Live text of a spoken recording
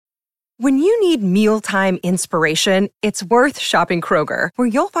When you need mealtime inspiration, it's worth shopping Kroger, where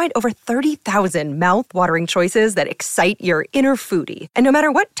you'll find over 30,000 mouth-watering choices that excite your inner foodie. And no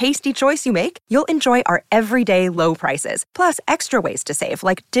matter what tasty choice you make, you'll enjoy our everyday low prices, plus extra ways to save,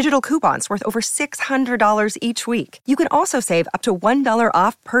 like digital coupons worth over $600 each week. You can also save up to $1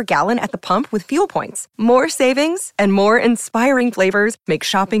 off per gallon at the pump with fuel points. More savings and more inspiring flavors make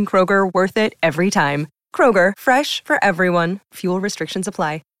shopping Kroger worth it every time. Kroger, fresh for everyone. Fuel restrictions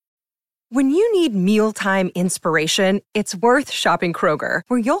apply. When you need mealtime inspiration, it's worth shopping Kroger,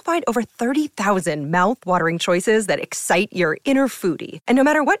 where you'll find over 30,000 mouth-watering choices that excite your inner foodie. And no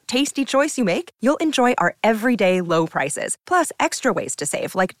matter what tasty choice you make, you'll enjoy our everyday low prices, plus extra ways to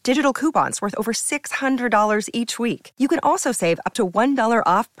save, like digital coupons worth over $600 each week. You can also save up to $1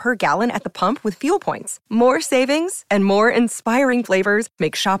 off per gallon at the pump with fuel points. More savings and more inspiring flavors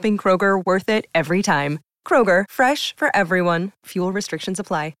make shopping Kroger worth it every time. Kroger, fresh for everyone. Fuel restrictions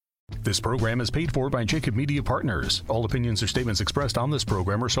apply. This program is paid for by Jacob Media Partners. All opinions or statements expressed on this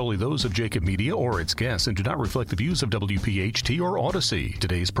program are solely those of Jacob Media or its guests and do not reflect the views of WPHT or Odyssey.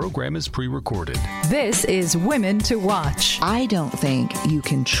 Today's program is pre-recorded. This is Women to Watch. I don't think you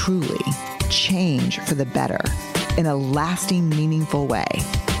can truly change for the better in a lasting, meaningful way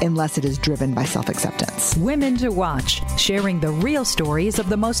unless it is driven by self-acceptance. Women to Watch, sharing the real stories of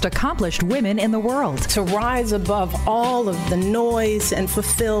the most accomplished women in the world. To rise above all of the noise and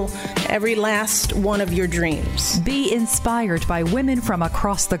fulfill every last one of your dreams. Be inspired by women from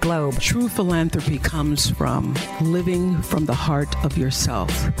across the globe. True philanthropy comes from living from the heart of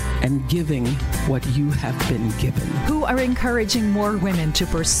yourself and giving what you have been given. Who are encouraging more women to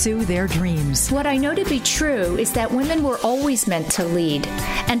pursue their dreams. What I know to be true is that women were always meant to lead.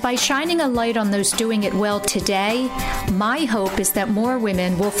 And by shining a light on those doing it well today, my hope is that more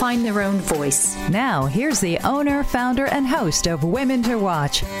women will find their own voice. Now, here's the owner, founder, and host of Women to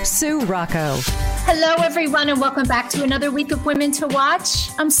Watch, Sue Rocco. Hello, everyone, and welcome back to another week of Women to Watch.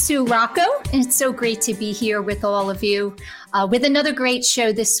 I'm Sue Rocco, and it's so great to be here with all of you with another great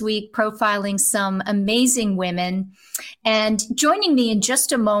show this week, profiling some amazing women. And joining me in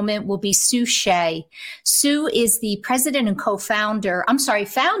just a moment will be Sue Shea. Sue is the president and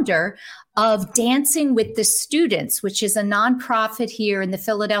founder of Dancing with the Students, which is a nonprofit here in the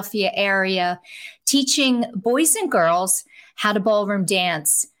Philadelphia area, teaching boys and girls how to ballroom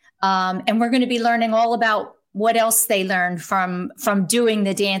dance. And we're going to be learning all about what else they learned from doing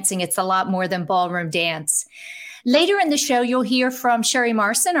the dancing. It's a lot more than ballroom dance. Later in the show, you'll hear from Sherry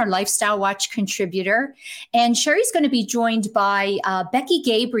Marson, our Lifestyle Watch contributor. And Sherry's going to be joined by Becky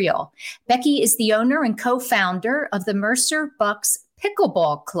Gabriel. Becky is the owner and co-founder of the Mercer Bucks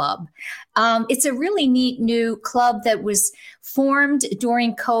Pickleball Club. It's a really neat new club that was formed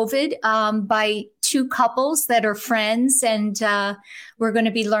during COVID by two couples that are friends. And we're going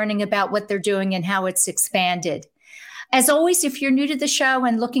to be learning about what they're doing and how it's expanded. As always, if you're new to the show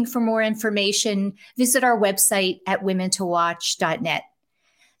and looking for more information, visit our website at womentowatch.net.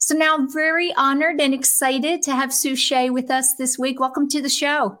 So now I'm very honored and excited to have Sue Shea with us this week. Welcome to the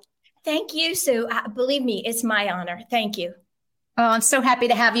show. Thank you, Sue. Believe me, it's my honor. Thank you. Oh, I'm so happy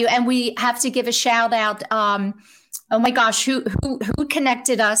to have you. And we have to give a shout out. Oh my gosh, who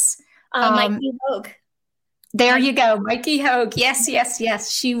connected us? Mikey Hogue. There you go, Mikey Hogue. Yes.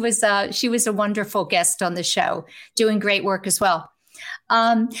 She was a wonderful guest on the show, doing great work as well.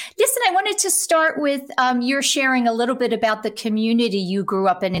 Listen, I wanted to start with your sharing a little bit about the community you grew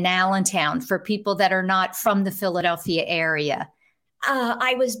up in Allentown for people that are not from the Philadelphia area.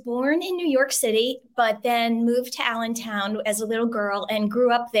 I was born in New York City, but then moved to Allentown as a little girl and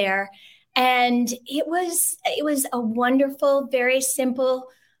grew up there. And it was a wonderful, very simple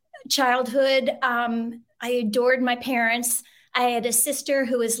childhood. I adored my parents. I had a sister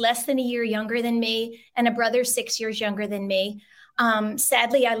who was less than a year younger than me and a brother 6 years younger than me.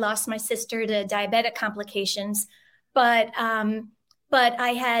 Sadly, I lost my sister to diabetic complications, but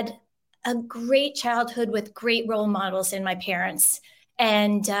I had a great childhood with great role models in my parents.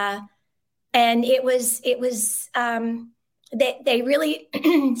 And it was they really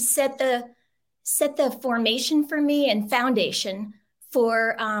set the formation for me and foundation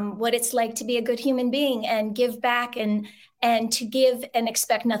for what it's like to be a good human being and give back and to give and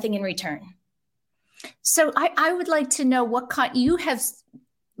expect nothing in return. So I would like to know what you have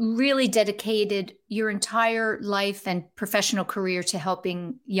really dedicated your entire life and professional career to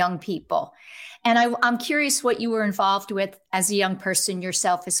helping young people. And I'm curious what you were involved with as a young person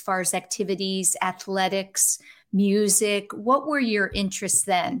yourself, as far as activities, athletics, music. What were your interests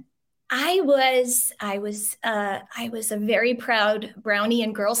then? I was a very proud Brownie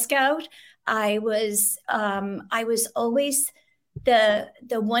and Girl Scout. I was always the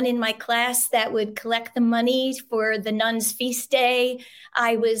one in my class that would collect the money for the nuns' feast day.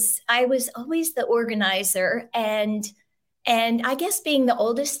 I was always the organizer, and I guess being the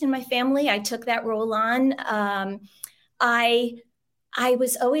oldest in my family, I took that role on. I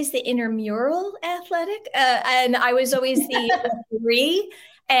was always the intramural athletic, and I was always the referee.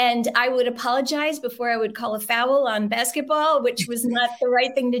 And I would apologize before I would call a foul on basketball, which was not the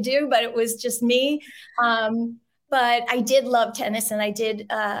right thing to do, but it was just me. But I did love tennis, and I did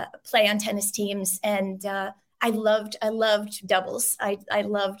play on tennis teams, and I loved doubles. I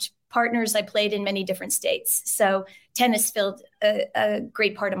loved partners. I played in many different states. So tennis filled a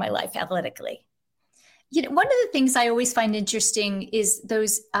great part of my life athletically. You know, one of the things I always find interesting is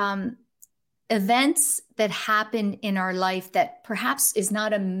those events that happen in our life that perhaps is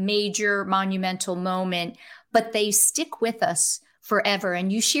not a major monumental moment, but they stick with us forever.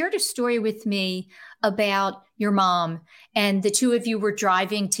 And you shared a story with me about your mom, and the two of you were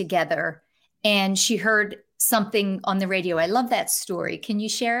driving together and she heard something on the radio. I love that story. Can you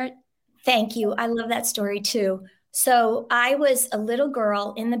share it? Thank you. I love that story too. So I was a little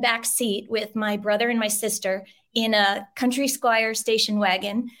girl in the back seat with my brother and my sister in a Country Squire station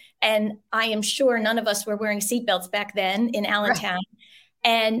wagon. And I am sure none of us were wearing seatbelts back then in Allentown. Right.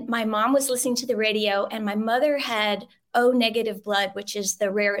 And my mom was listening to the radio, and my mother had O negative blood, which is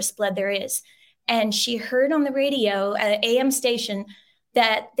the rarest blood there is. And she heard on the radio at an AM station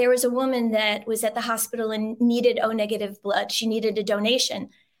that there was a woman that was at the hospital and needed O negative blood. She needed a donation.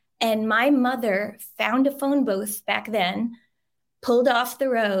 And my mother found a phone booth back then, pulled off the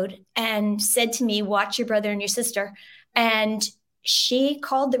road, and said to me, "Watch your brother and your sister." And she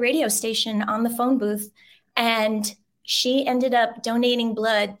called the radio station on the phone booth, and she ended up donating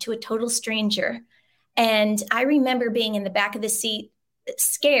blood to a total stranger. And I remember being in the back of the seat,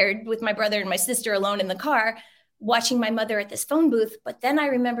 scared with my brother and my sister alone in the car, watching my mother at this phone booth. But then I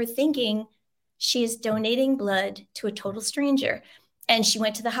remember thinking, she is donating blood to a total stranger. And she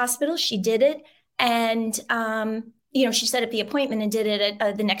went to the hospital, she did it. And, she set up the appointment and did it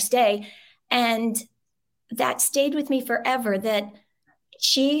the next day. And that stayed with me forever, that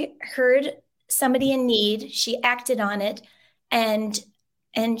she heard somebody in need, she acted on it, and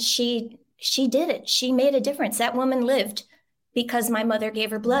she did it. She made a difference. That woman lived because my mother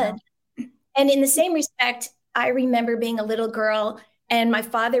gave her blood. And in the same respect, I remember being a little girl and my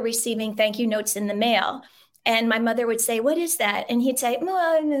father receiving thank you notes in the mail. And my mother would say, "What is that?" And he'd say, "Well,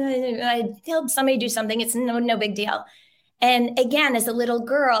 I helped somebody do something. It's no big deal." And again, as a little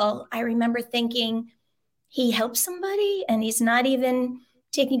girl, I remember thinking, he helped somebody and he's not even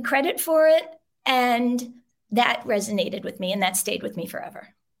taking credit for it. And that resonated with me, and that stayed with me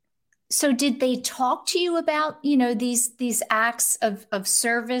forever. So did they talk to you about, these acts of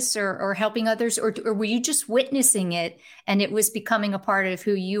service or helping others, or were you just witnessing it and it was becoming a part of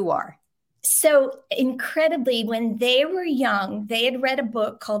who you are? So incredibly, when they were young, they had read a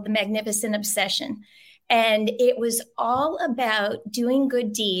book called The Magnificent Obsession, and it was all about doing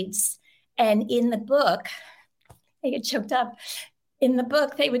good deeds. And in the book, I get choked up. In the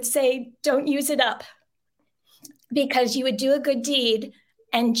book, they would say, "Don't use it up," because you would do a good deed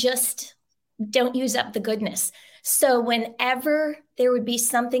and just don't use up the goodness. So whenever there would be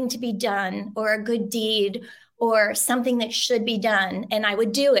something to be done or a good deed or something that should be done, and I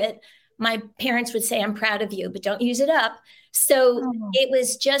would do it, my parents would say, "I'm proud of you, but don't use it up." So It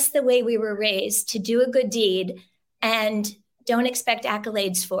was just the way we were raised, to do a good deed and don't expect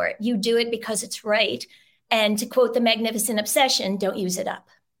accolades for it. You do it because it's right. And to quote The Magnificent Obsession, don't use it up.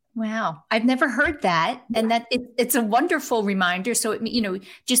 Wow. I've never heard that. And that it's a wonderful reminder. So,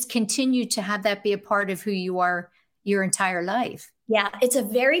 just continue to have that be a part of who you are your entire life. Yeah. It's a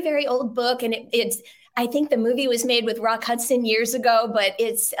very, very old book. And I think the movie was made with Rock Hudson years ago, but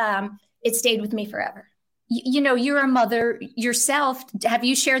it stayed with me forever. You're a mother yourself. Have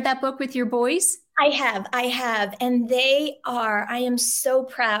you shared that book with your boys? I have. And I am so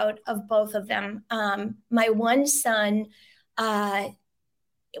proud of both of them. My one son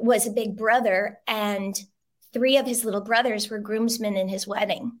was a big brother, and 3 of his little brothers were groomsmen in his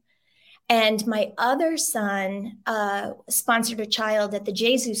wedding. And my other son sponsored a child at the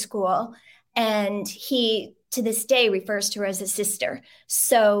Jesu school, and he, to this day, refers to her as a sister.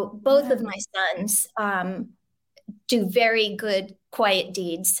 So both of my sons do very good, quiet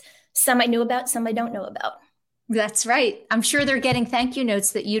deeds. Some I knew about, some I don't know about. That's right. I'm sure they're getting thank you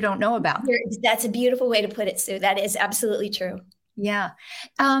notes that you don't know about. That's a beautiful way to put it, Sue. That is absolutely true. Yeah.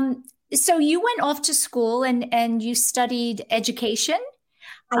 So you went off to school and you studied education?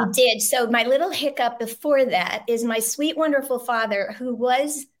 I did. So my little hiccup before that is my sweet, wonderful father, who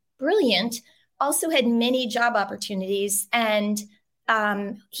was brilliant, also had many job opportunities. And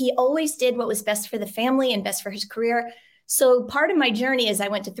he always did what was best for the family and best for his career. So part of my journey is I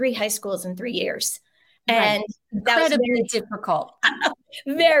went to 3 high schools in 3 years. And that was incredibly difficult.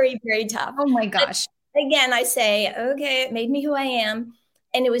 Very, very tough. Oh my gosh. But again, I say, okay, it made me who I am.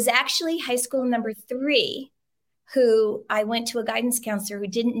 And it was actually high school number 3 who I went to a guidance counselor who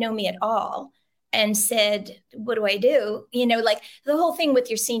didn't know me at all and said, what do I do? You know, like the whole thing with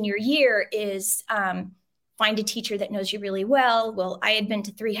your senior year is find a teacher that knows you really well. Well, I had been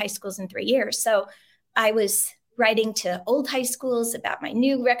to 3 high schools in 3 years. So I was writing to old high schools about my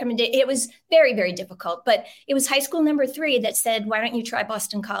new recommendation. It was very, very difficult, but it was high school number 3 that said, why don't you try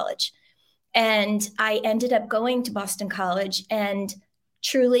Boston College? And I ended up going to Boston College, and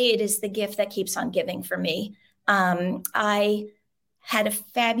truly it is the gift that keeps on giving for me. I had a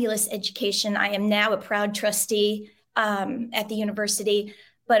fabulous education. I am now a proud trustee at the university,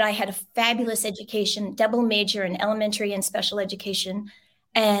 but I had a fabulous education, double major in elementary and special education,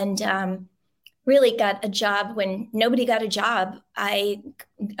 and really got a job when nobody got a job. I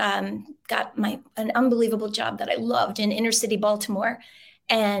got an unbelievable job that I loved in inner city Baltimore,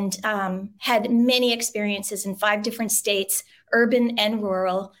 and had many experiences in 5 different states, urban and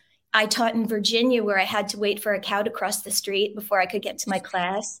rural. I taught in Virginia, where I had to wait for a cow to cross the street before I could get to my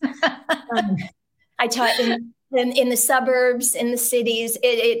class. I taught in the suburbs, in the cities.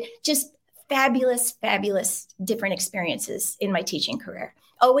 It just fabulous, fabulous different experiences in my teaching career,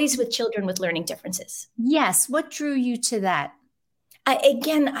 always with children with learning differences. Yes. What drew you to that?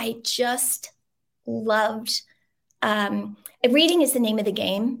 I just loved reading is the name of the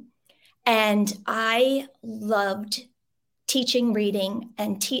game. And I loved teaching reading,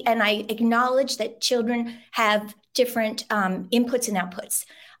 and I acknowledge that children have different inputs and outputs.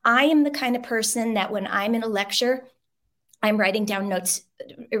 I am the kind of person that when I'm in a lecture, I'm writing down notes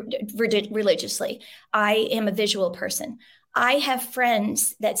religiously. I am a visual person. I have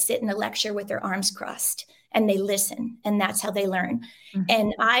friends that sit in a lecture with their arms crossed and they listen, and that's how they learn. Mm-hmm.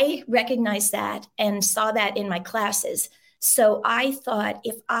 And I recognized that and saw that in my classes. So I thought,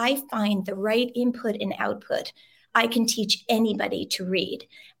 if I find the right input and output, I can teach anybody to read.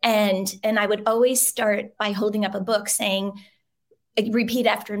 And I would always start by holding up a book saying, repeat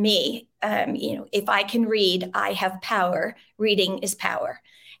after me. If I can read, I have power. Reading is power.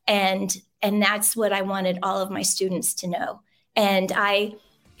 And that's what I wanted all of my students to know. And I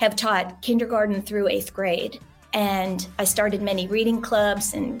have taught kindergarten through 8th grade. And I started many reading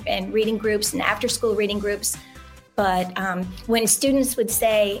clubs and reading groups and after school reading groups. But when students would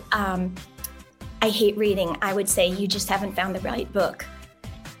say, I hate reading, I would say, you just haven't found the right book.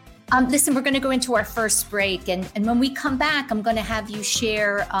 Listen, we're going to go into our first break. And when we come back, I'm going to have you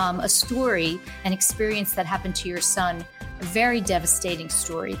share a story, an experience that happened to your son, a very devastating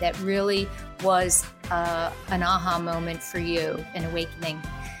story that really was an aha moment for you, an awakening.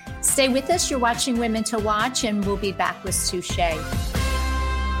 Stay with us. You're watching Women to Watch, and we'll be back with Sue Shea.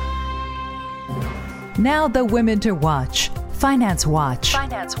 Now the Women to Watch. Finance Watch.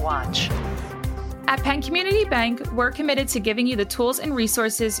 Finance Watch. At Penn Community Bank, we're committed to giving you the tools and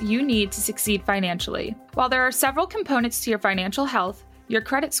resources you need to succeed financially. While there are several components to your financial health, your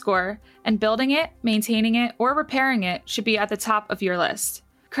credit score, and building it, maintaining it, or repairing it should be at the top of your list.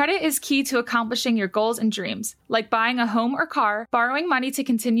 Credit is key to accomplishing your goals and dreams, like buying a home or car, borrowing money to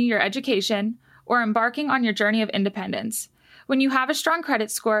continue your education, or embarking on your journey of independence. When you have a strong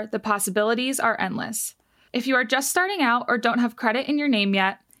credit score, the possibilities are endless. If you are just starting out or don't have credit in your name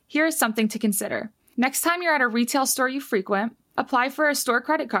yet, here is something to consider. Next time you're at a retail store you frequent, apply for a store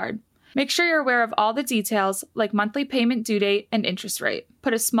credit card. Make sure you're aware of all the details, like monthly payment due date and interest rate.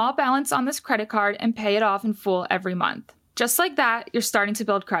 Put a small balance on this credit card and pay it off in full every month. Just like that, you're starting to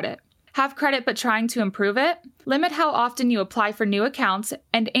build credit. Have credit but trying to improve it? Limit how often you apply for new accounts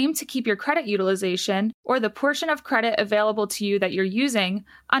and aim to keep your credit utilization, or the portion of credit available to you that you're using,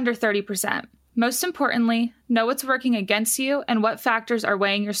 under 30%. Most importantly, know what's working against you and what factors are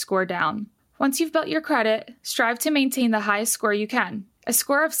weighing your score down. Once you've built your credit, strive to maintain the highest score you can. A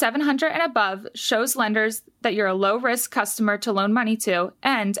score of 700 and above shows lenders that you're a low-risk customer to loan money to,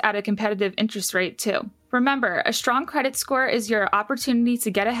 and at a competitive interest rate too. Remember, a strong credit score is your opportunity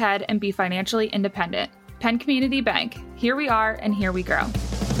to get ahead and be financially independent. Penn Community Bank. Here we are and here we grow.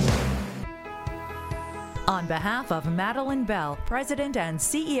 On behalf of Madeline Bell, President and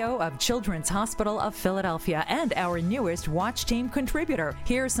CEO of Children's Hospital of Philadelphia, and our newest Watch Team contributor,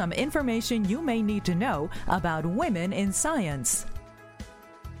 here's some information you may need to know about women in science.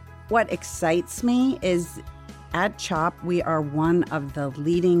 What excites me is At CHOP, we are one of the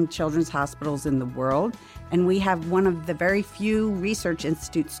leading children's hospitals in the world, and we have one of the very few research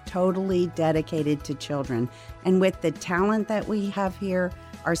institutes totally dedicated to children. And with the talent that we have here,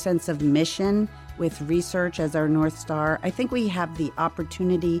 our sense of mission with research as our North Star, I think we have the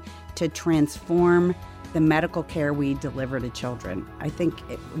opportunity to transform the medical care we deliver to children. I think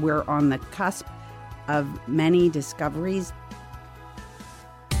we're on the cusp of many discoveries.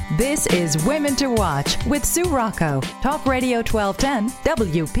 This is Women to Watch with Sue Rocco, Talk Radio 1210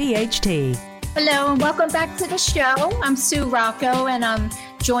 WPHT. Hello and welcome back to the show. I'm Sue Rocco and I'm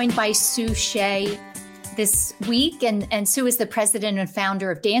joined by Sue Shea this week. And Sue is the president and founder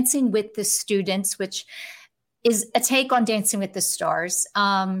of Dancing with the Students, which is a take on Dancing with the Stars.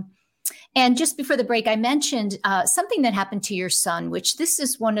 And just before the break, I mentioned something that happened to your son, which this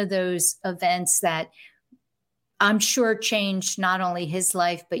is one of those events that I'm sure changed not only his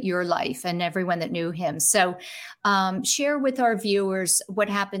life, but your life and everyone that knew him. So share with our viewers what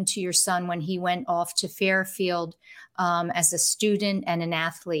happened to your son when he went off to Fairfield as a student and an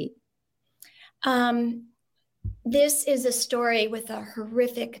athlete. This is a story with a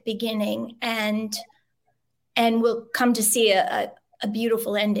horrific beginning and we'll come to see a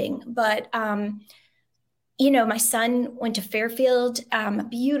beautiful ending. But, my son went to Fairfield, a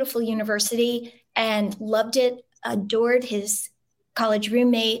beautiful university, and loved it. Adored his college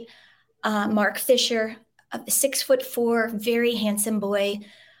roommate, Mark Fisher, a 6'4", very handsome boy,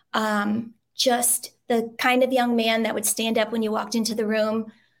 just the kind of young man that would stand up when you walked into the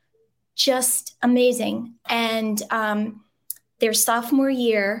room, just amazing. And their sophomore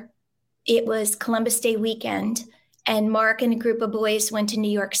year, it was Columbus Day weekend, and Mark and a group of boys went to New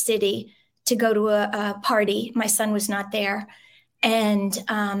York City to go to a party. My son was not there. And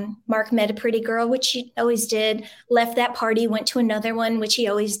Mark met a pretty girl, which he always did, left that party, went to another one, which he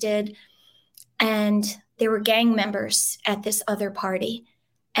always did. And there were gang members at this other party.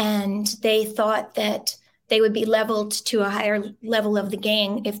 And they thought that they would be leveled to a higher level of the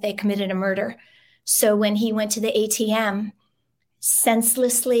gang if they committed a murder. So when he went to the ATM,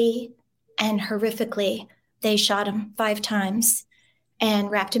 senselessly and horrifically, they shot him 5 times and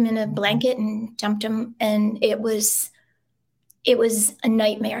wrapped him in a blanket and dumped him. And it was a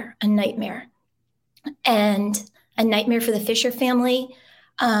nightmare, and a nightmare for the Fisher family,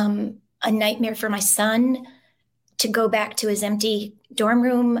 a nightmare for my son to go back to his empty dorm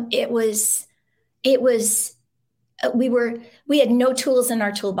room. We had no tools in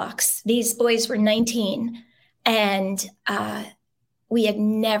our toolbox. These boys were 19 and we had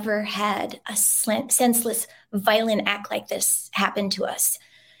never had a senseless, violent act like this happen to us.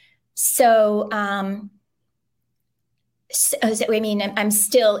 So, I'm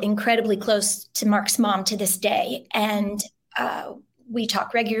still incredibly close to Mark's mom to this day. And we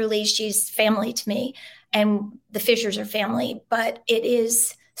talk regularly. She's family to me, and the Fishers are family, but it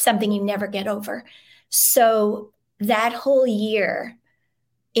is something you never get over. So that whole year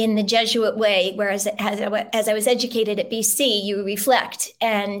in the Jesuit way, whereas as I was educated at BC, you reflect.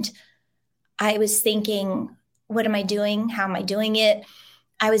 And I was thinking, what am I doing? How am I doing it?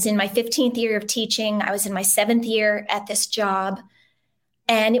 I was in my 15th year of teaching. I was in my 7th year at this job,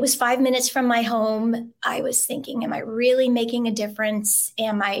 and it was 5 minutes from my home. I was thinking, am I really making a difference?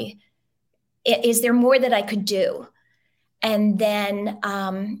 Is there more that I could do? And then,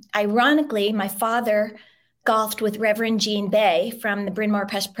 ironically, my father golfed with Reverend Gene Bay from the Bryn Mawr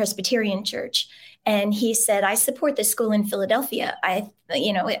Presbyterian Church. And he said, I support this school in Philadelphia. And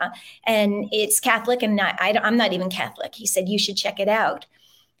it's Catholic, and I'm not even Catholic. He said, you should check it out.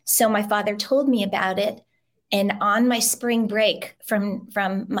 So my father told me about it. And on my spring break from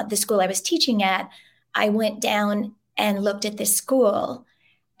the school I was teaching at, I went down and looked at this school,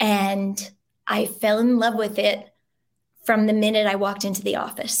 and I fell in love with it from the minute I walked into the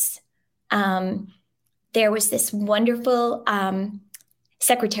office. There was this wonderful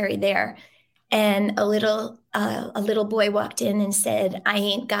secretary there, and a little boy walked in and said, I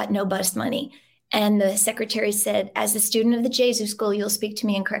ain't got no bus money. And the secretary said, as a student of the Jesu School, you'll speak to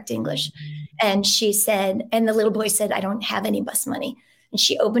me in correct English. And she said, and the little boy said, I don't have any bus money. And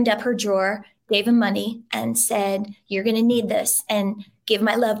she opened up her drawer, gave him money, and said, you're going to need this, and give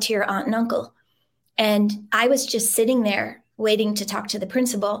my love to your aunt and uncle. And I was just sitting there waiting to talk to the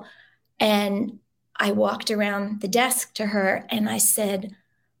principal. And I walked around the desk to her and I said,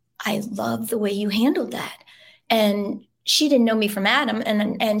 I love the way you handled that. And she didn't know me from Adam.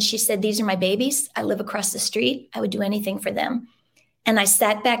 And she said, these are my babies. I live across the street. I would do anything for them. And I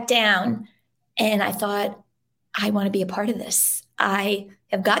sat back down and I thought, I want to be a part of this. I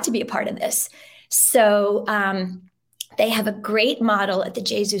have got to be a part of this. So they have a great model at the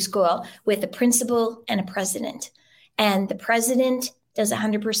Jesu School with a principal and a president. And the president does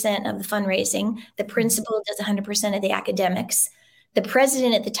 100% of the fundraising. The principal does 100% of the academics. The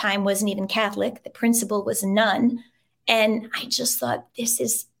president at the time wasn't even Catholic. The principal was a nun. And I just thought, this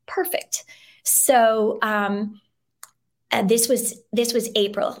is perfect. So this was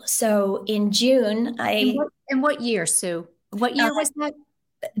April. So in June, In what year, Sue? What year was that?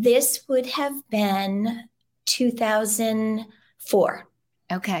 This would have been 2004.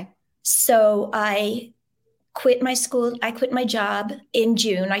 Okay. So I quit my school. I quit my job in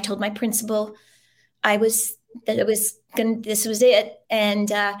June. I told my principal this was it. And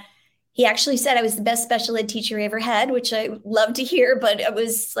he actually said I was the best special ed teacher he ever had, which I love to hear, but it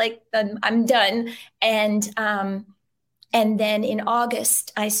was like, I'm done. And then in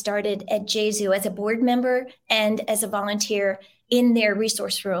August, I started at Jesu as a board member and as a volunteer in their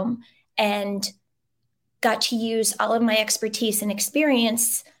resource room, and got to use all of my expertise and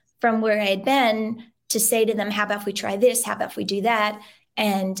experience from where I had been to say to them, how about if we try this? How about if we do that?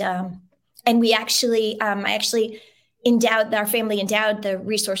 And we actually, I actually our family endowed the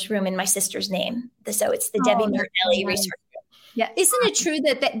resource room in my sister's name. So it's the Debbie Martinelli Resource Room. Yeah. Isn't it true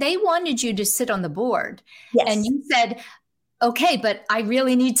that they wanted you to sit on the board? Yes. And you said, okay, but I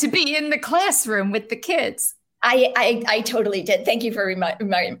really need to be in the classroom with the kids. I totally did. Thank you for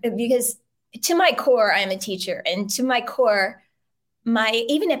reminding me, because to my core, I'm a teacher, and to my core,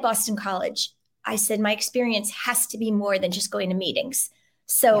 even at Boston College, I said my experience has to be more than just going to meetings.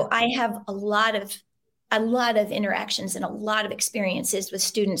 So I have a lot of interactions and a lot of experiences with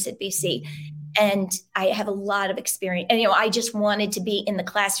students at BC, and I have a lot of experience. And I just wanted to be in the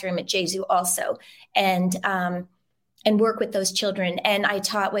classroom at Jesu also, and work with those children. And I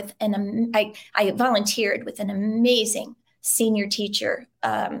taught with I volunteered with an amazing senior teacher,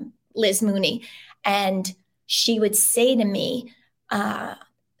 Liz Mooney. And she would say to me, I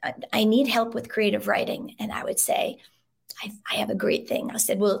need help with creative writing. And I would say, I have a great thing. I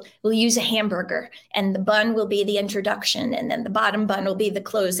said, we'll use a hamburger, and the bun will be the introduction, and then the bottom bun will be the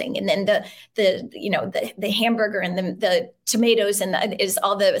closing. And then the hamburger and the tomatoes is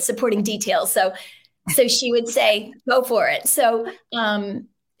all the supporting details. So she would say, go for it. So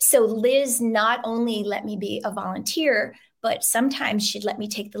Liz not only let me be a volunteer, but sometimes she'd let me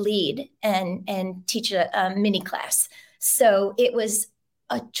take the lead and teach a mini class. So it was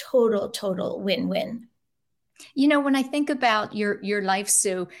a total win-win. When I think about your life,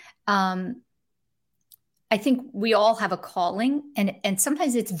 Sue, I think we all have a calling, and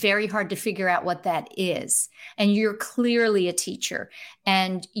sometimes it's very hard to figure out what that is. And you're clearly a teacher,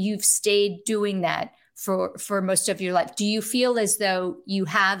 and you've stayed doing that for most of your life. Do you feel as though you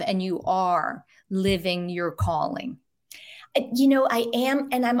have and you are living your calling? I am,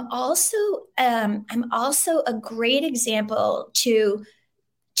 and I'm also a great example to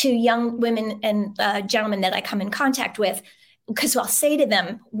young women and gentlemen that I come in contact with, because I'll say to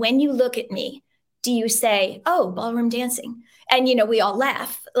them, when you look at me, do you say, "Oh, ballroom dancing"? And we all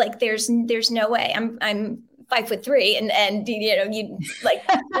laugh. Like there's no way. I'm 5'3", and you like,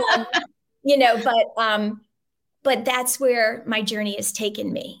 but that's where my journey has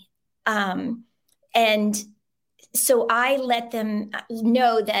taken me, and so I let them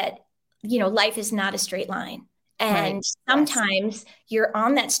know that life is not a straight line. And right. Sometimes you're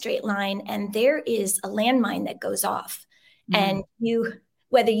on that straight line and there is a landmine that goes off, and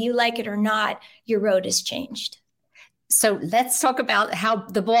whether you like it or not, your road has changed. So let's talk about how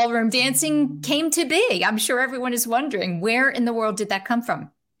the ballroom dancing came to be. I'm sure everyone is wondering, where in the world did that come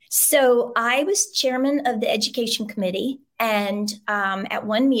from? So I was chairman of the education committee. And at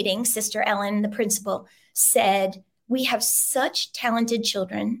one meeting, Sister Ellen, the principal, said, we have such talented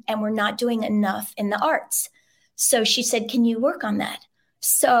children and we're not doing enough in the arts. So she said, can you work on that?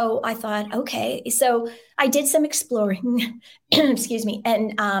 So I thought, okay. So I did some exploring, excuse me.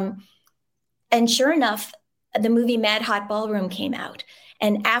 And sure enough, the movie Mad Hot Ballroom came out.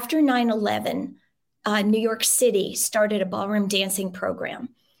 And after 9/11, New York City started a ballroom dancing program.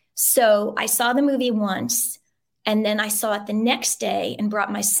 So I saw the movie once, and then I saw it the next day and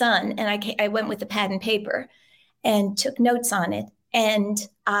brought my son, and I went with a pad and paper and took notes on it. And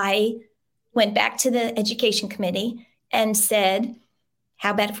I went back to the education committee and said,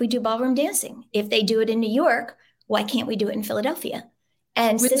 how about if we do ballroom dancing? If they do it in New York, why can't we do it in Philadelphia?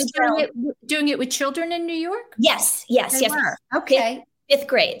 And doing it with children in New York? Yes. Were. Okay. Fifth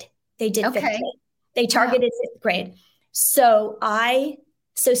grade. They did fifth grade. They targeted fifth grade. So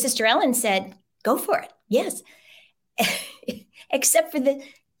Sister Ellen said, go for it. Yes. Except for the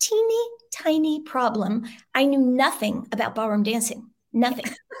teeny tiny problem. I knew nothing about ballroom dancing. Nothing.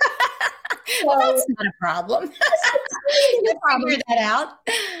 Well, that's not a problem. Figure that out.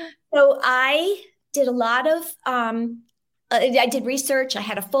 So I did a lot of, I did research. I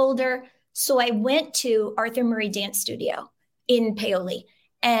had a folder. So I went to Arthur Murray Dance Studio in Paoli,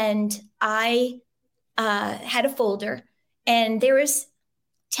 and I had a folder, and there was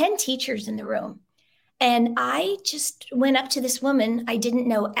 10 teachers in the room. And I just went up to this woman I didn't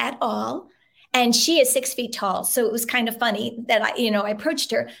know at all. And she is 6 feet tall. So it was kind of funny that I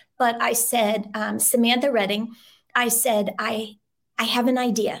approached her, but I said, Samantha Redding, I said, I have an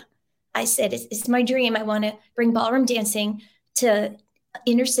idea. I said, it's my dream. I want to bring ballroom dancing to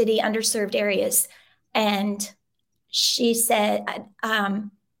inner city, underserved areas. And she said,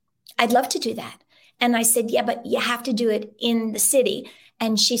 I'd love to do that. And I said, yeah, but you have to do it in the city.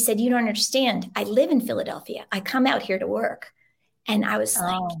 And she said, you don't understand. I live in Philadelphia. I come out here to work. And I was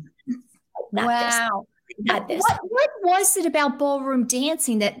like, wow. Not this. What was it about ballroom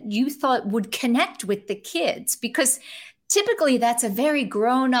dancing that you thought would connect with the kids? Because typically that's a very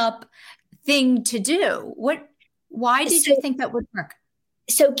grown-up thing to do. Why did you think that would work?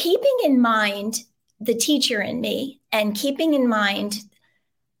 So keeping in mind the teacher in me and keeping in mind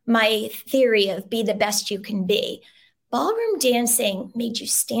my theory of be the best you can be, ballroom dancing made you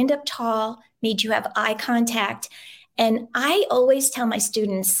stand up tall, made you have eye contact. And I always tell my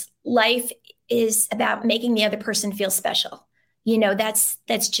students, life is about making the other person feel special.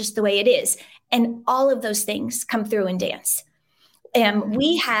 That's just the way it is. And all of those things come through in dance. And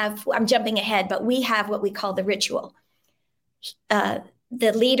I'm jumping ahead, but we have what we call the ritual.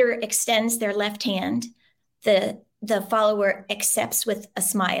 The leader extends their left hand. The follower accepts with a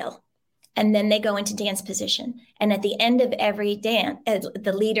smile. And then they go into dance position. And at the end of every dance,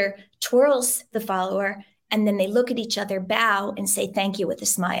 the leader twirls the follower, and then they look at each other, bow, and say thank you with a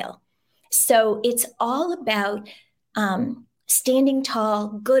smile. So it's all about standing tall,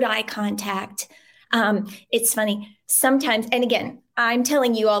 good eye contact. It's funny. Sometimes, and again, I'm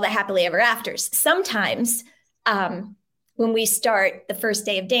telling you all the happily ever afters. Sometimes when we start the first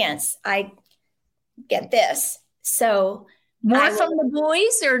day of dance, I get this. So more from the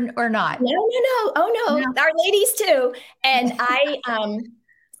boys or not? No. Oh no, our ladies too. And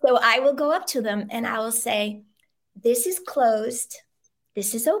so I will go up to them and I will say, this is closed.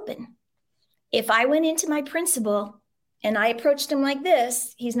 This is open. If I went into my principal and I approached him like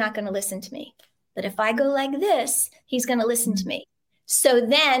this, he's not going to listen to me. But if I go like this, he's going to listen to me. So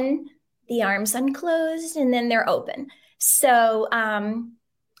then the arms unclosed and then they're open. So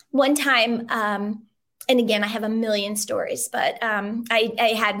one time, and again, I have a million stories, but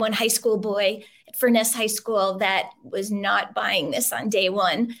I had one high school boy at Furness High School that was not buying this on day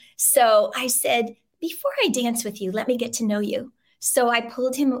one. So I said, before I dance with you, let me get to know you. So I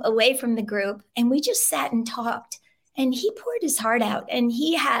pulled him away from the group and we just sat and talked, and he poured his heart out, and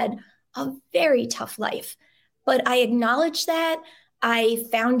he had a very tough life. But I acknowledged that. I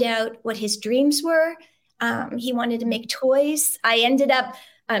found out what his dreams were. He wanted to make toys. I ended up,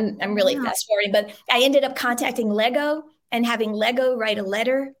 I'm really fast forwarding, but I ended up contacting Lego and having Lego write a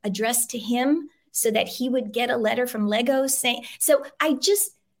letter addressed to him so that he would get a letter from Lego saying, so I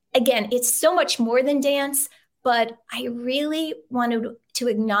just, again, it's so much more than dance, but I really wanted to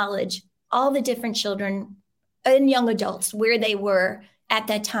acknowledge all the different children and young adults where they were at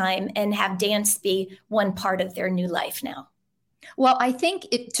that time and have dance be one part of their new life now. Well, I think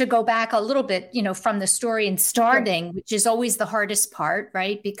to go back a little bit, from the story and starting, which is always the hardest part,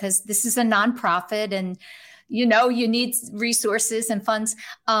 right? Because this is a nonprofit and, you need resources and funds.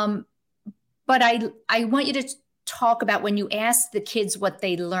 But I want you to talk about when you asked the kids what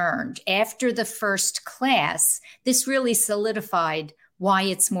they learned after the first class. This really solidified why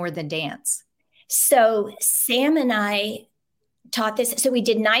it's more than dance. So Sam and I taught this. So we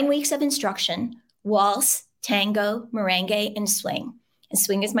did 9 weeks of instruction, waltz, tango, merengue, and swing. And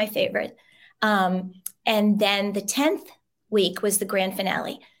swing is my favorite. And then the 10th week was the grand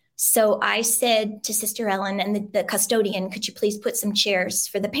finale. So I said to Sister Ellen and the custodian, could you please put some chairs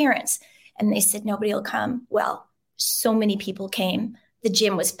for the parents? And they said, nobody will come. Well, so many people came. The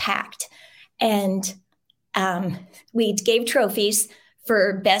gym was packed. And we gave trophies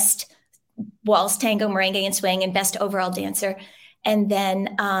for best waltz, tango, merengue, and swing, and best overall dancer. And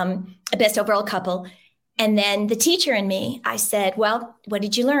then a best overall couple. And then the teacher and me, I said, well, what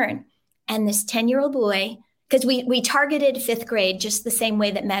did you learn? And this 10-year-old boy, because we targeted 5th grade just the same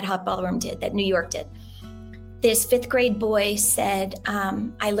way that Mad Hot Ballroom did, that New York did. This 5th grade boy said,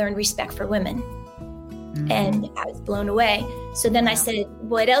 I learned respect for women. Mm-hmm. And I was blown away. So then I said,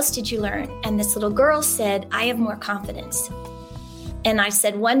 what else did you learn? And this little girl said, I have more confidence. And I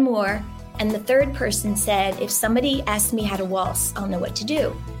said, one more. And the third person said, if somebody asks me how to waltz, I'll know what to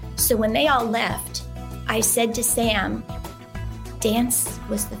do. So when they all left, I said to Sam, dance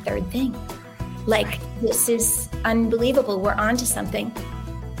was the third thing. Like, this is unbelievable. We're onto something.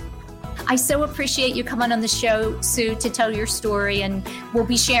 I so appreciate you coming on the show, Sue, to tell your story, and we'll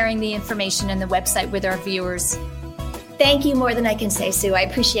be sharing the information on the website with our viewers. Thank you more than I can say, Sue. I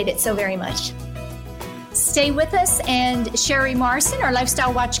appreciate it so very much. Stay with us, and Sherry Morrison, our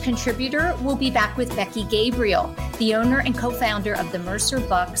Lifestyle Watch contributor, will be back with Becky Gabriel, the owner and co-founder of the Mercer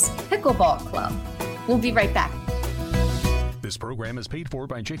Bucks Pickleball Club. We'll be right back. This program is paid for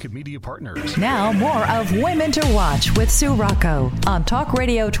by Jacob Media Partners. Now, more of Women to Watch with Sue Rocco on Talk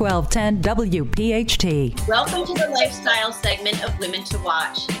Radio 1210 WPHT. Welcome to the lifestyle segment of Women to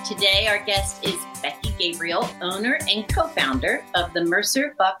Watch. Today, our guest is Becky Gabriel, owner and co-founder of the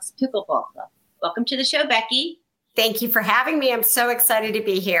Mercer Bucks Pickleball Club. Welcome to the show, Becky. Thank you for having me. I'm so excited to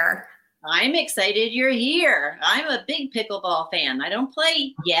be here. I'm excited you're here. I'm a big pickleball fan. I don't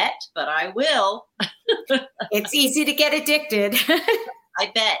play yet, but I will. It's easy to get addicted.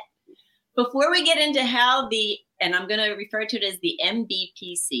 I bet. Before we get into how and I'm going to refer to it as the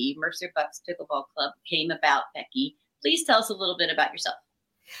MBPC, Mercer Bucks Pickleball Club, came about, Becky, please tell us a little bit about yourself.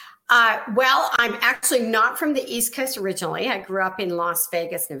 Well, I'm actually not from the East Coast originally. I grew up in Las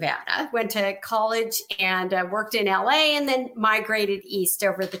Vegas, Nevada, went to college and worked in LA, and then migrated east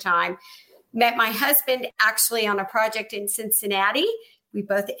over the time. Met my husband actually on a project in Cincinnati. We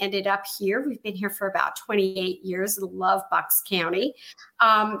both ended up here. We've been here for about 28 years. Love Bucks County.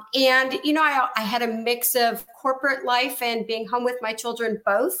 And, you know, I had a mix of corporate life and being home with my children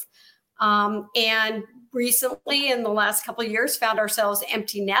both. And recently, in the last couple of years, found ourselves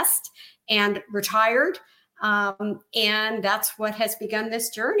empty nest and retired. And that's what has begun this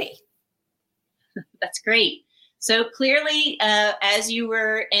journey. That's great. So clearly, as you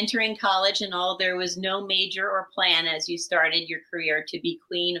were entering college and all, there was no major or plan as you started your career to be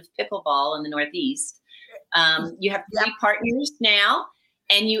queen of pickleball in the Northeast. You have three partners now,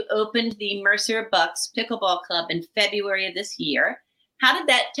 and you opened the Mercer Bucks Pickleball Club in February of this year.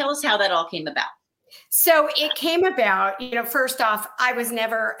 Tell us how that all came about. So it came about, you know, first off, I was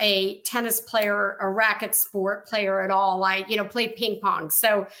never a tennis player, a racket sport player at all. I, played ping pong.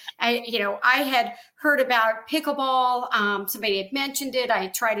 So I had heard about pickleball. Somebody had mentioned it. I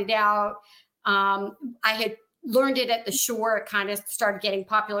had tried it out. I had learned it at the Shore. It kind of started getting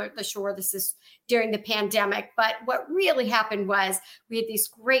popular at the Shore. This is during the pandemic. But what really happened was we had these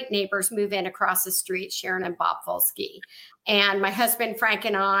great neighbors move in across the street, Sharon and Bob Volsky. And my husband, Frank,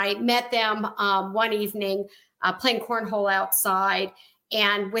 and I met them one evening playing cornhole outside.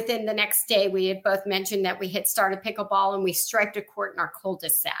 And within the next day, we had both mentioned that we had started pickleball, and we striped a court in our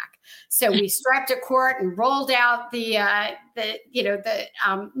cul-de-sac. So we striped a court and rolled out the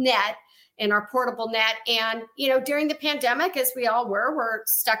net in our portable net. And, during the pandemic, as we all we're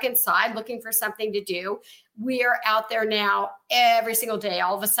stuck inside looking for something to do. We are out there now every single day.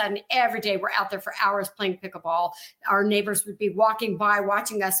 All of a sudden, every day we're out there for hours playing pickleball. Our neighbors would be walking by,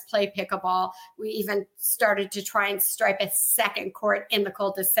 watching us play pickleball. We even started to try and stripe a second court in the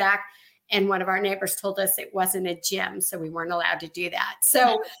cul-de-sac. And one of our neighbors told us it wasn't a gym, so we weren't allowed to do that.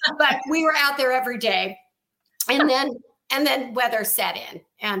 So, but we were out there every day. And then weather set in.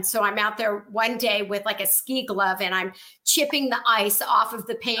 And so I'm out there one day with like a ski glove, and I'm chipping the ice off of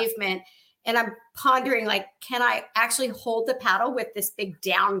the pavement. And I'm pondering, like, can I actually hold the paddle with this big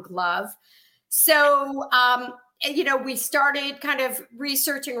down glove? So, we started kind of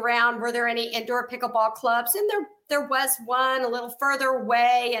researching around, were there any indoor pickleball clubs? And there was one a little further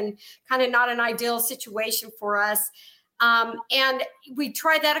away and kind of not an ideal situation for us. And we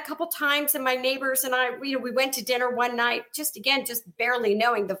tried that a couple times, and my neighbors and I, we went to dinner one night, just barely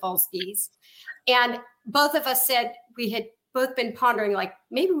knowing the Volskys. And both of us said we had both been pondering, like,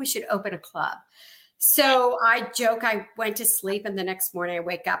 maybe we should open a club. So I joke, I went to sleep, and the next morning I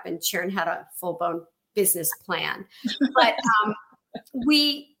wake up and Sharon had a full-blown business plan. But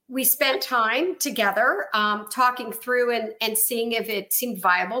we spent time together talking through and seeing if it seemed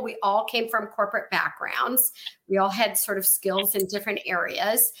viable. We all came from corporate backgrounds. We all had sort of skills in different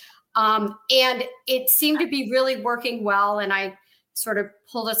areas. And it seemed to be really working well. And I sort of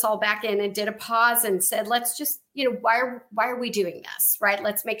pulled us all back in and did a pause and said, let's just, why are we doing this, right?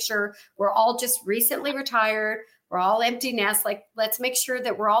 Let's make sure we're all just recently retired. We're all empty nest. Like, let's make sure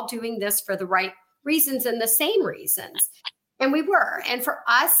that we're all doing this for the right reasons and the same reasons. And we were. And for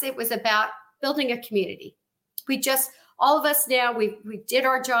us, it was about building a community. All of us now, we did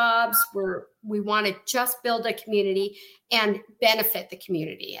our jobs. We want to just build a community and benefit the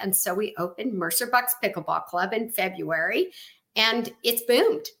community. And so we opened Mercer Bucks Pickleball Club in February, and it's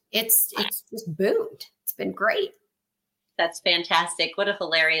boomed. It's just boomed. It's been great. That's fantastic. What a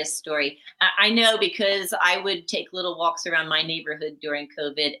hilarious story. I know, because I would take little walks around my neighborhood during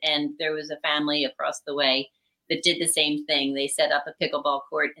COVID, and there was a family across the way that did the same thing. They set up a pickleball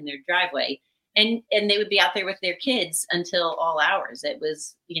court in their driveway, and they would be out there with their kids until all hours. It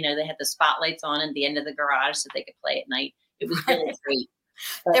was, they had the spotlights on at the end of the garage so they could play at night. It was really great.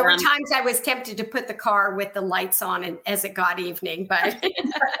 There were times I was tempted to put the car with the lights on as it got evening, but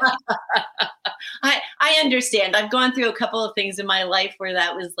I understand. I've gone through a couple of things in my life where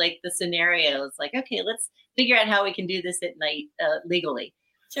that was like the scenario. It's like, okay, let's figure out how we can do this at night legally.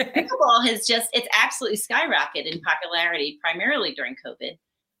 Pickleball it's absolutely skyrocketed in popularity, primarily during COVID.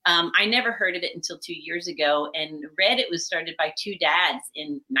 I never heard of it until 2 years ago, and read it was started by two dads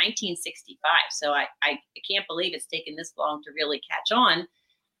in 1965. So I can't believe it's taken this long to really catch on.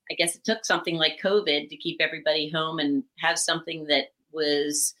 I guess it took something like COVID to keep everybody home and have something that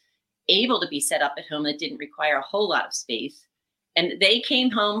was able to be set up at home that didn't require a whole lot of space. And they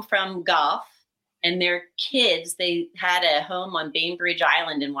came home from golf, and their kids, they had a home on Bainbridge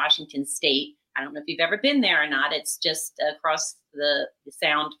Island in Washington State. I don't know if you've ever been there or not. It's just across the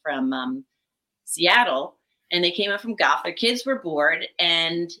sound from Seattle. And they came up from golf. Their kids were bored.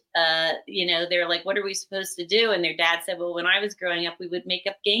 And, they're like, what are we supposed to do? And their dad said, well, when I was growing up, we would make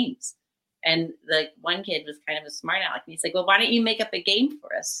up games. And the one kid was kind of a smart aleck. And he's like, well, why don't you make up a game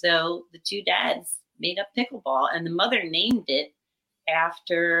for us? So the two dads made up pickleball. And the mother named it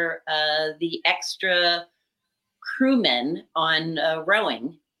after the extra crewmen on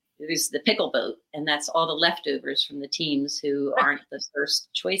rowing. There's the pickle boat, and that's all the leftovers from the teams who aren't the first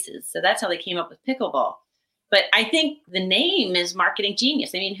choices. So that's how they came up with pickleball. But I think the name is marketing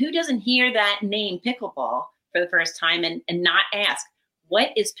genius. I mean, who doesn't hear that name pickleball for the first time and not ask, what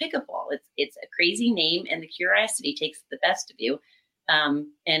is pickleball? It's a crazy name, and the curiosity takes the best of you. And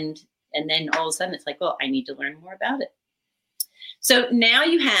then all of a sudden it's like, well, I need to learn more about it. So now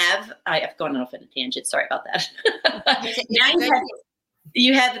I've gone off on a tangent. Sorry about that. Now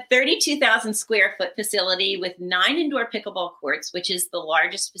you have a 32,000 square foot facility with 9 indoor pickleball courts, which is the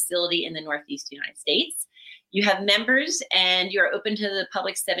largest facility in the Northeast United States. You have members, and you're open to the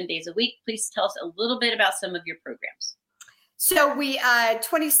public 7 days a week. Please tell us a little bit about some of your programs. So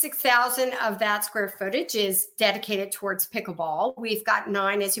 26,000 of that square footage is dedicated towards pickleball. We've got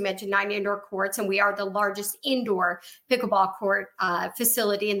 9, as you mentioned, 9 indoor courts, and we are the largest indoor pickleball court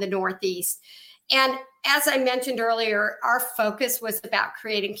facility in the Northeast. And as I mentioned earlier, our focus was about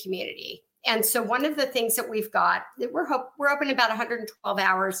creating community. And so one of the things that we've got, we're open about 112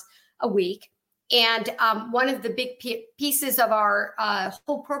 hours a week. And one of the big pieces of our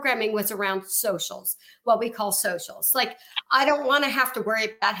whole programming was around socials, what we call socials. Like, I don't want to have to worry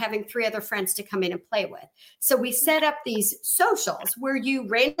about having 3 other friends to come in and play with. So we set up these socials where you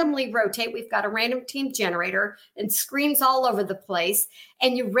randomly rotate. We've got a random team generator and screens all over the place.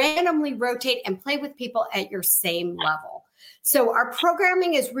 And you randomly rotate and play with people at your same level. So our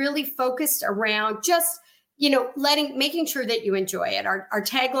programming is really focused around just making sure that you enjoy it. Our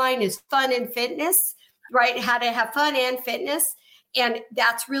tagline is fun and fitness, right? How to have fun and fitness. And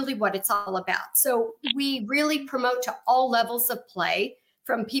that's really what it's all about. So we really promote to all levels of play,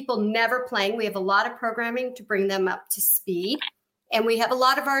 from people never playing. We have a lot of programming to bring them up to speed. And we have a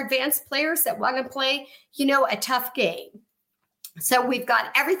lot of our advanced players that want to play, a tough game. So we've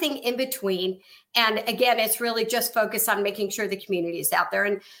got everything in between. And again, it's really just focused on making sure the community is out there.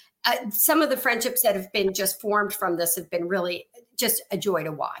 And some of the friendships that have been just formed from this have been really just a joy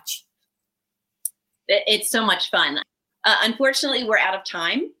to watch. It's so much fun. Unfortunately, we're out of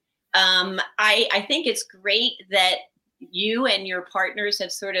time. I think it's great that you and your partners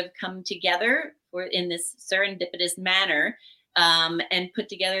have sort of come together in this serendipitous manner and put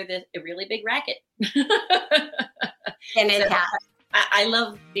together a really big racket. And it has. I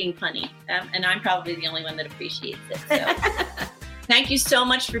love being punny, and I'm probably the only one that appreciates it. So. Thank you so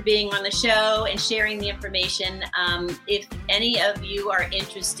much for being on the show and sharing the information. If any of you are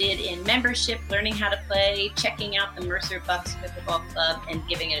interested in membership, learning how to play, checking out the Mercer Bucks Pickleball Club and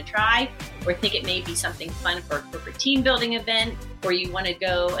giving it a try, or think it may be something fun for a corporate team building event, or you want to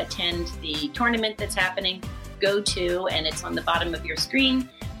go attend the tournament that's happening, go to, and it's on the bottom of your screen,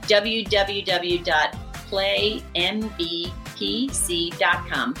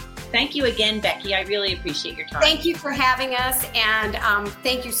 www.playmvpc.com. Thank you again, Becky. I really appreciate your time. Thank you for having us, and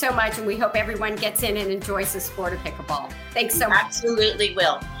thank you so much. And we hope everyone gets in and enjoys the sport of pickleball. Thanks so much. Absolutely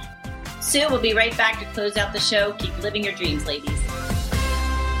will. Sue, we'll be right back to close out the show. Keep living your dreams, ladies.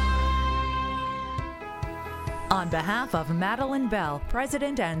 On behalf of Madeline Bell,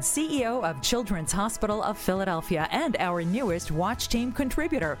 President and CEO of Children's Hospital of Philadelphia, and our newest Watch Team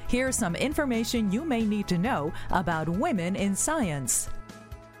contributor, here's some information you may need to know about women in science.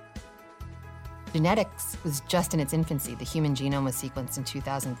 Genetics was just in its infancy. The human genome was sequenced in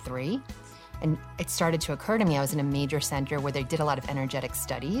 2003. And it started to occur to me, I was in a major center where they did a lot of energetic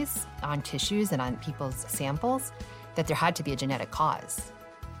studies on tissues and on people's samples, that there had to be a genetic cause.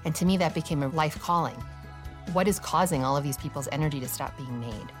 And to me, that became a life calling. What is causing all of these people's energy to stop being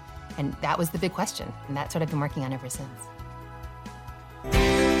made? And that was the big question. And that's what I've been working on ever since.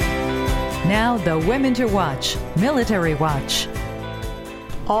 Now, the Women to Watch, Military Watch.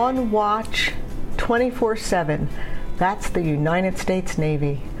 On watch 24/7. That's the United States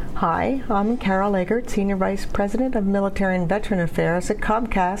Navy. Hi, I'm Carol Eggert, Senior Vice President of Military and Veteran Affairs at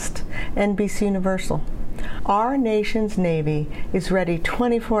Comcast NBC Universal. Our nation's Navy is ready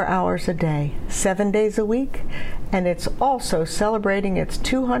 24 hours a day, 7 days a week, and it's also celebrating its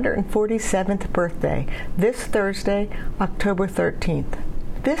 247th birthday this Thursday, October 13th.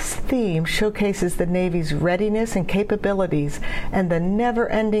 This theme showcases the Navy's readiness and capabilities and the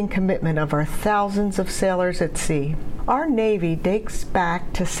never-ending commitment of our thousands of sailors at sea. Our Navy dates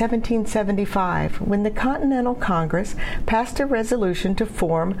back to 1775, when the Continental Congress passed a resolution to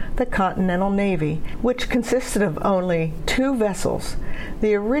form the Continental Navy, which consisted of only 2 vessels.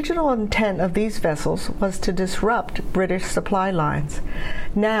 The original intent of these vessels was to disrupt British supply lines.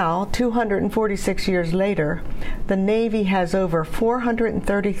 Now, 246 years later, the Navy has over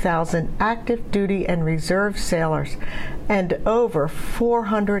 430,000 active duty and reserve sailors and over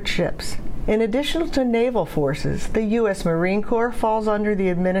 400 ships. In addition to naval forces, the U.S. Marine Corps falls under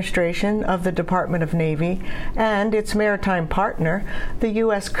the administration of the Department of Navy, and its maritime partner, the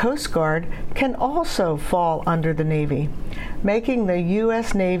U.S. Coast Guard, can also fall under the Navy, making the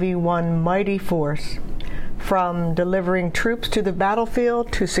U.S. Navy one mighty force. From delivering troops to the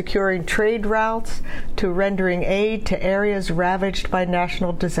battlefield, to securing trade routes, to rendering aid to areas ravaged by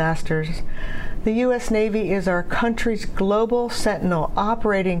national disasters, the U.S. Navy is our country's global sentinel,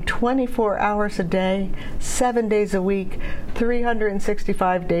 operating 24 hours a day, 7 days a week,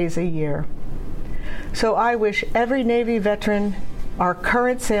 365 days a year. So I wish every Navy veteran, our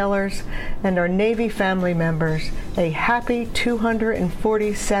current sailors, and our Navy family members a happy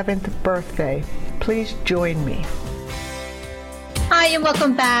 247th birthday. Please join me. Hi, and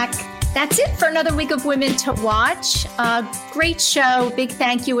welcome back. That's it for another week of Women to Watch. Great show. Big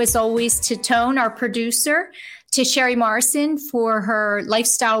thank you, as always, to Tone, our producer, to Sherry Morrison for her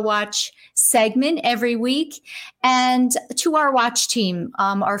Lifestyle Watch segment every week, and to our watch team,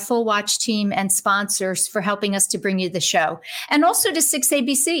 our full watch team and sponsors for helping us to bring you the show, and also to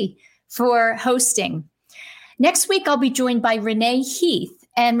 6ABC for hosting. Next week, I'll be joined by Renee Heath.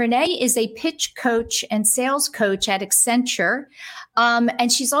 And Renee is a pitch coach and sales coach at Accenture. And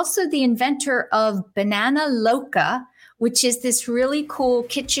she's also the inventor of Banana Loca, which is this really cool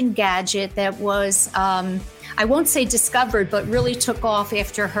kitchen gadget that was, I won't say discovered, but really took off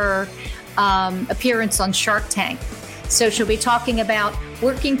after her appearance on Shark Tank. So she'll be talking about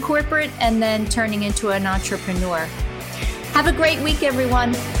working corporate and then turning into an entrepreneur. Have a great week,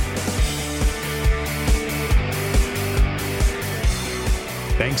 everyone.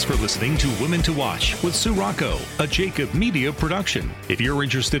 Thanks for listening to Women to Watch with Sue Rocco, a Jacob Media production. If you're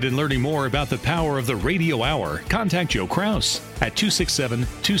interested in learning more about the power of the radio hour, contact Joe Kraus at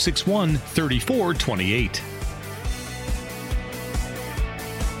 267-261-3428.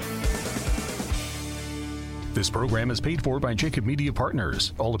 This program is paid for by Jacob Media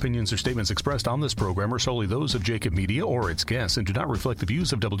Partners. All opinions or statements expressed on this program are solely those of Jacob Media or its guests and do not reflect the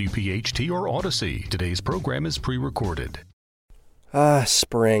views of WPHT or Odyssey. Today's program is pre-recorded.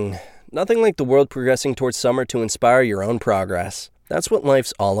 Spring. Nothing like the world progressing towards summer to inspire your own progress. That's what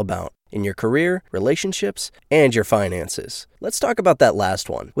life's all about. In your career, relationships, and your finances. Let's talk about that last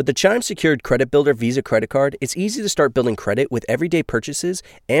one. With the Chime Secured Credit Builder Visa Credit Card, it's easy to start building credit with everyday purchases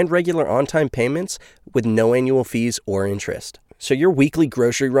and regular on-time payments with no annual fees or interest. So your weekly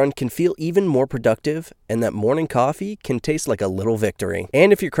grocery run can feel even more productive, and that morning coffee can taste like a little victory.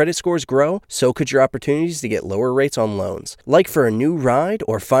 And if your credit scores grow, so could your opportunities to get lower rates on loans. Like for a new ride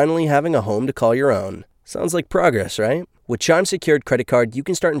or finally having a home to call your own. Sounds like progress, right? With Chime Secured Credit Card, you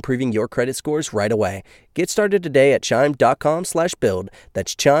can start improving your credit scores right away. Get started today at chime.com/build.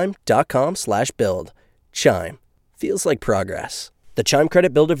 That's chime.com/build. Chime. Feels like progress. The Chime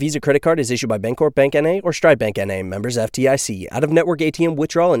Credit Builder Visa Credit Card is issued by Bancorp Bank N.A. or Stride Bank N.A., members FDIC. Out-of-network ATM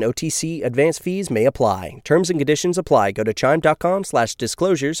withdrawal and OTC advance fees may apply. Terms and conditions apply. Go to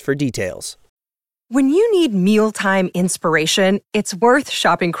chime.com/disclosures for details. When you need mealtime inspiration, it's worth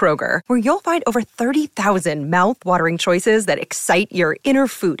shopping Kroger, where you'll find over 30,000 mouth-watering choices that excite your inner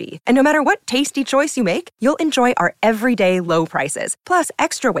foodie. And no matter what tasty choice you make, you'll enjoy our everyday low prices, plus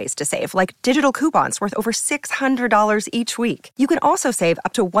extra ways to save, like digital coupons worth over $600 each week. You can also save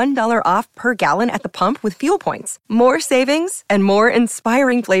up to $1 off per gallon at the pump with fuel points. More savings and more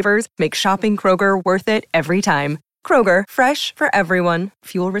inspiring flavors make shopping Kroger worth it every time. Kroger, fresh for everyone.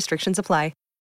 Fuel restrictions apply.